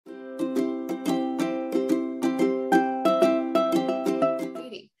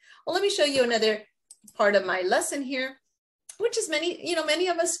show you another part of my lesson here, which is many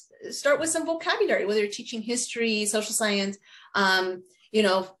of us start with some vocabulary, whether you're teaching history, social science, another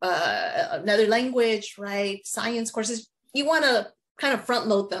language, right? Science courses. You want to kind of front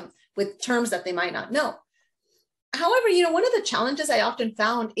load them with terms that they might not know. However, one of the challenges I often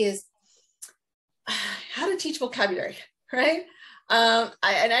found is how to teach vocabulary, right?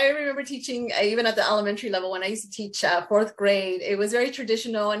 I remember teaching even at the elementary level when I used to teach fourth grade. It was very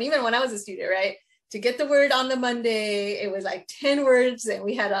traditional. And even when I was a student, right? To get the word on the Monday, it was like 10 words and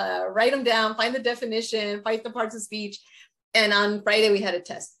we had to write them down, find the definition, find the parts of speech. And on Friday, we had a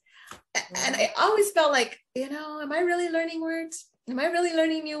test. And I always felt like, am I really learning words? Am I really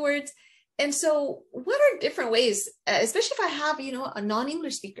learning new words? And so what are different ways, especially if I have, a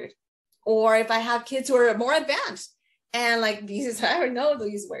non-English speaker, or if I have kids who are more advanced and like I don't know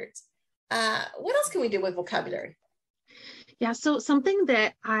these words. What else can we do with vocabulary? Yeah, so something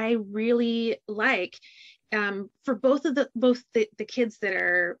that I really like for both the kids that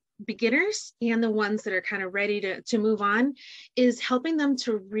are beginners and the ones that are kind of ready to move on is helping them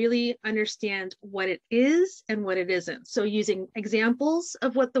to really understand what it is and what it isn't. So using examples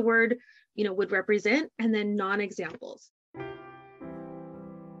of what the word, would represent, and then non-examples.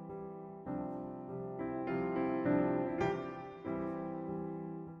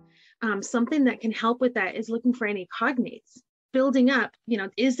 Something that can help with that is looking for any cognates, building up,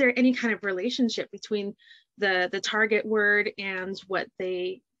 is there any kind of relationship between the target word and what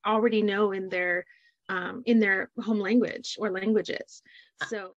they already know in their home language or languages.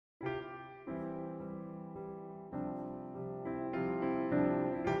 So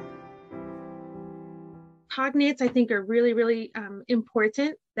cognates, I think, are really, really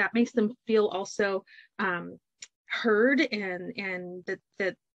important. That makes them feel also heard, and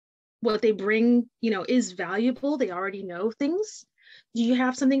that what they bring, is valuable. They already know things. Do you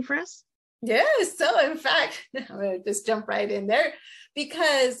have something for us? Yes. So in fact, I'm going to just jump right in there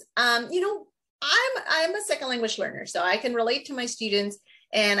because, I'm a second language learner, so I can relate to my students.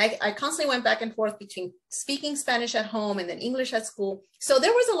 And I constantly went back and forth between speaking Spanish at home and then English at school. So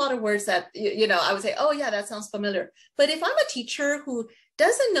there was a lot of words that, I would say, oh yeah, that sounds familiar. But if I'm a teacher who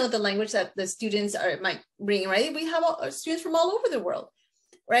doesn't know the language that the students might bring, right? We have students from all over the world,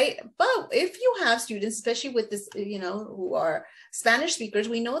 right? But if you have students, especially with this, who are Spanish speakers,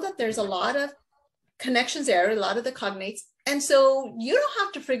 we know that there's a lot of connections there, a lot of the cognates. And so you don't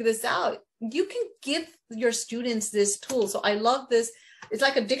have to figure this out. You can give your students this tool. So I love this. It's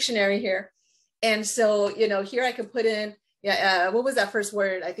like a dictionary here. And so, here I can put in, what was that first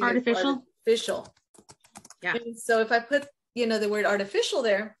word? I think artificial. Artificial. Yeah. And so if I put, the word artificial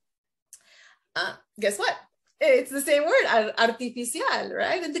there, guess what? It's the same word, artificial,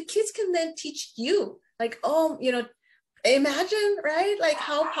 right? And the kids can then teach you, like, imagine, right? Like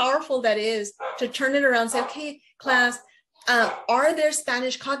how powerful that is to turn it around and say, okay, class, are there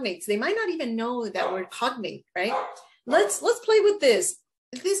Spanish cognates? They might not even know that word cognate, right? Let's play with this.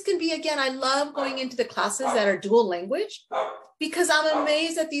 This can be, again, I love going into the classes that are dual language because I'm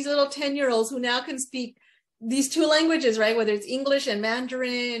amazed at these little 10-year-olds who now can speak these two languages, right? Whether it's English and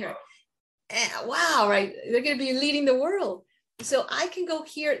Mandarin or, wow, right? They're going to be leading the world. So I can go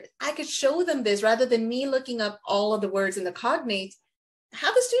here, I could show them this rather than me looking up all of the words in the cognates.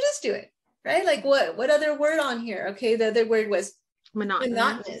 Have the students do it, right? Like what other word on here? Okay, the other word was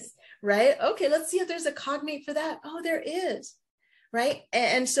monotonous, right? Okay, let's see if there's a cognate for that. Oh, there is, right?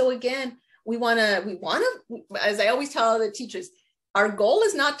 And so again, we want to, as I always tell the teachers, our goal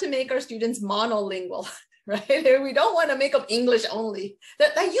is not to make our students monolingual, right? We don't want to make them English only.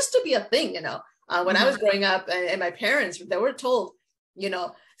 That used to be a thing, when I was growing up, and my parents, they were told,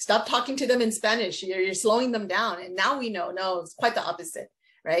 stop talking to them in Spanish. You're slowing them down. And now we know, no, it's quite the opposite,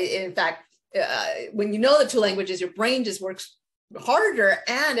 right? In fact, when you know the two languages, your brain just works harder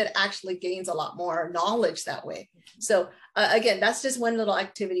and it actually gains a lot more knowledge that way. So again, that's just one little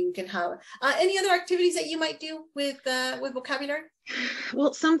activity we can have. Any other activities that you might do with vocabulary?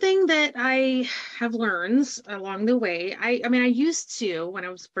 Well, something that I have learned along the way, I used to, when I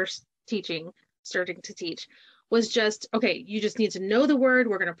was first starting to teach, was just, okay, you just need to know the word,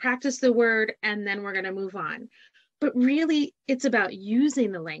 we're going to practice the word, and then we're going to move on. But really, it's about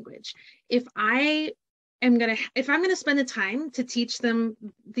using the language. If I'm going to spend the time to teach them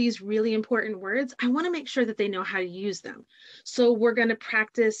these really important words, I want to make sure that they know how to use them. So we're going to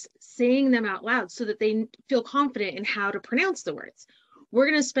practice saying them out loud so that they feel confident in how to pronounce the words. We're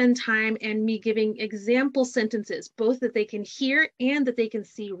going to spend time and me giving example sentences, both that they can hear and that they can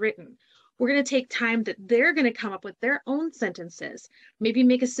see written. We're going to take time that they're going to come up with their own sentences, maybe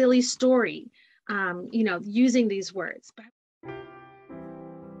make a silly story, using these words.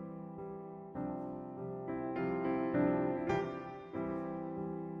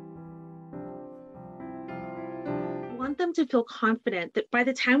 them to feel confident that by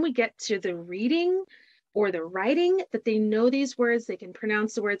the time we get to the reading or the writing, that they know these words, they can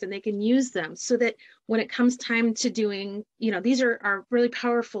pronounce the words, and they can use them, so that when it comes time to doing, these are really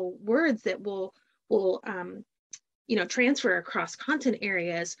powerful words that will transfer across content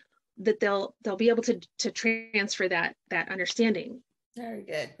areas, that they'll be able to transfer that understanding. Very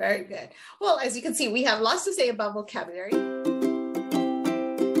good. Very good. Well, as you can see, we have lots to say about vocabulary.